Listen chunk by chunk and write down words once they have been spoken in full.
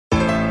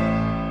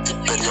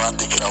Imperio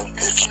Underground,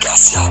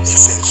 Efikacia,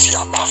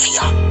 esencia,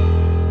 mafia.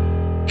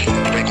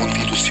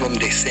 Reconstitución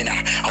de escena,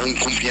 aún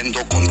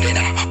cumpliendo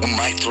condena. Un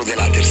maestro de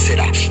la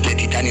tercera, de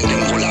titanio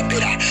tengo la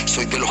pera.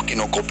 Soy de los que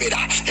no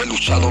coopera, he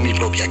luchado mi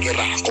propia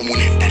guerra como un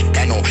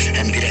espartano,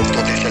 en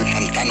directo desde el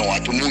pantano a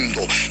tu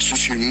mundo,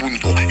 sucio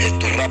inmundo.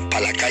 Esto es rap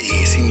pa' la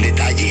calle, sin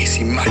detalles,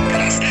 sin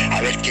máscaras,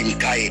 a ver quién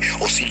cae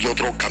o sigue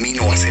otro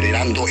camino,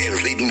 acelerando el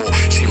ritmo,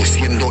 sigo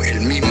siendo el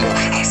mismo.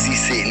 Así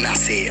se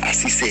nace,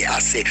 así se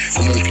hace,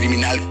 como un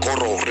criminal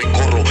corro,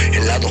 recorro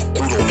el lado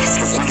oscuro,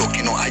 procuro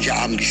que no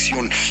haya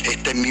ambición.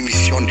 Esta es mi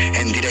misión,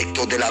 en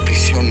directo de la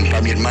prisión,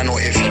 para mi hermano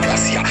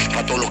Efikacia,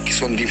 para todos los que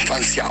son de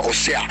infancia, o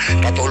sea,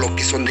 para todos los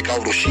que son de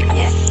cabro chico.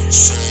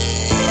 Ser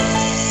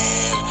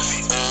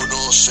o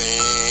no ser,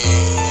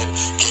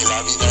 que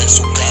la vida es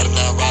un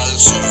carnaval,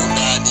 soy un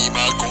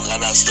animal con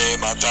ganas de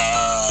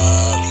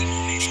matar.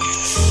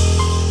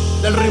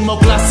 Del ritmo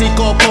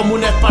clásico como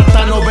un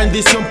espartano,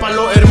 bendición para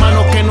los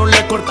hermanos que no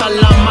le cortan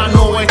la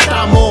mano.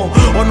 Estamos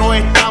o no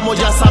estamos,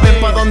 ya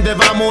saben pa' dónde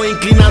vamos,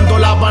 inclinando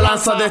la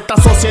balanza de esta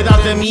sociedad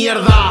de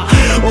mierda,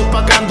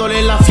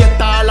 opacándole la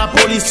fiesta a la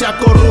policía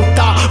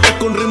corrupta.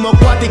 Busco un ritmo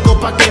acuático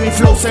pa' que mi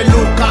flow se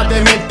luzca,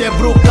 de mente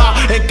brusca,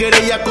 en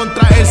querella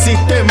contra el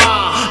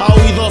sistema, a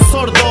oídos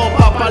sordos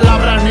pa'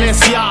 palabras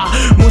necias.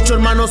 Muchos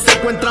hermanos se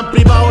encuentran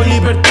privados de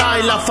libertad,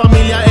 y la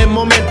familia en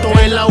momento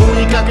es la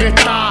única que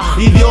está.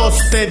 Y Dios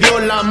te dio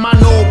la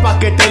mano pa'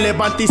 que te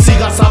levantes y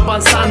sigas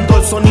avanzando.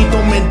 El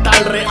sonido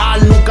mental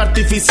real, nunca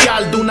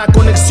artificial, de una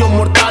conexión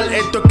mortal.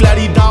 Esto es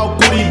claridad,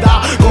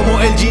 oscuridad, como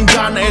el yin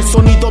yang, el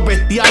sonido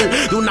bestial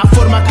de una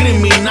forma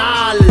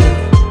criminal.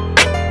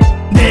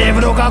 De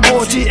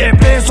Brocagochi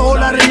expreso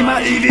la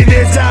rima y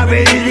vivencia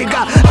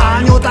verídica,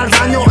 año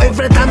tras año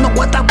enfrentando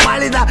cuentas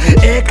pálidas,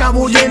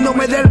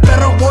 escabulléndome del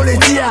perro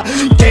policía,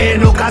 que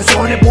en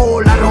ocasiones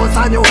por largos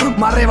años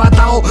me ha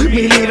arrebatado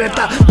mi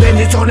libertad.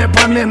 Bendiciones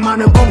para mi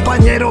hermano y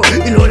compañero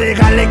y los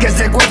legales que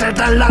se encuentran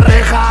tras la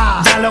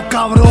reja. Ya los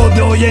cabros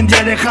de hoy en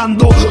día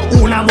dejando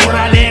una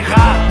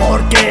moraleja,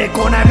 porque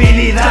con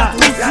habilidad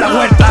la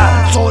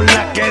vuelta son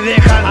las que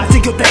dejan.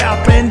 Así que usted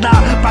aprenda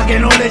pa' que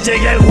no le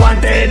llegue el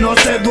guante, no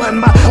se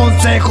duerma.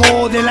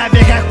 Consejo de la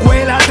vieja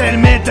escuela, te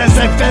metes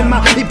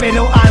enferma.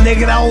 Imperio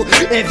Underground,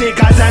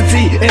 Efikacia en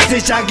sí,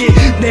 Mcshaky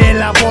de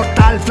la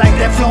portal, flight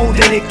de flow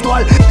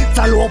delictual.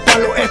 Saludos para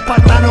los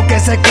espartanos que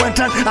se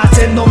encuentran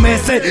haciendo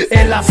meses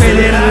en la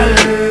federal.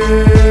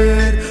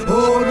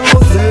 O no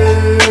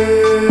sé,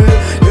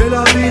 que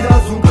la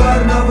vida es un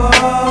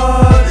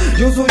carnaval,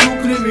 yo soy un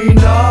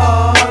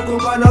criminal con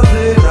ganas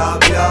de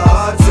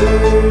rapearse.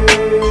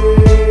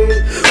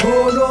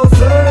 O no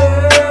sé,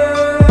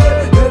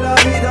 que la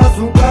vida es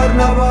un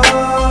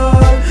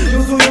carnaval, yo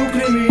soy un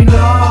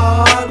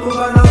criminal con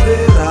ganas de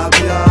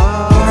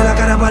rapear. Pone la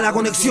cara para la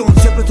conexión,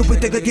 siempre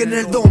supiste que tiene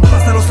el don.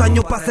 Pasan los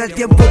años, pasa el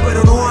tiempo,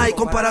 pero no hay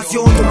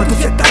comparación. Toma tu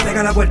fiesta,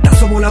 pega la vuelta,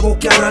 somos la voz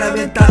que ahora la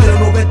venta. De los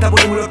 90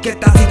 ponemos la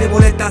orquesta, si te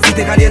molesta, si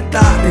te calienta,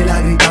 te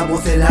la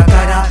gritamos en la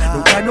cara.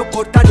 Nunca nos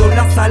cortaron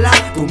la sala,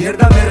 tu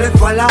mierda me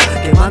resbala,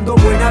 quemando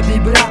buena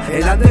vibra.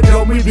 El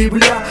underground mi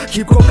biblia,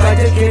 hip hop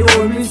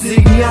callejero mi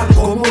insignia,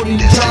 como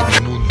ninja.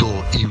 Desde mi mundo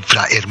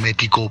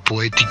infrahermético,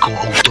 poético,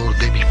 autor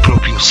de mis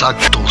propios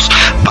actos,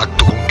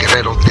 pacto con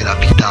guerreros de la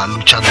vida,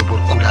 luchando por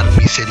curar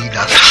mis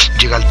heridas.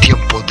 Llega el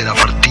tiempo de la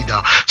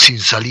partida, sin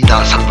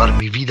salida, salvar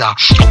mi vida,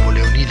 como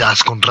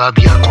Leonidas, con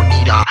rabia, con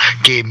ira,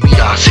 que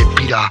mira, se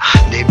pira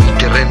de mi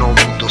terreno,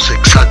 mundos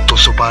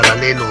exactos o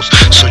paralelos.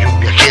 Soy un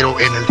viajero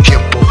en el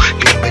tiempo,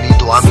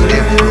 bienvenido a mi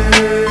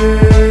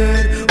templo.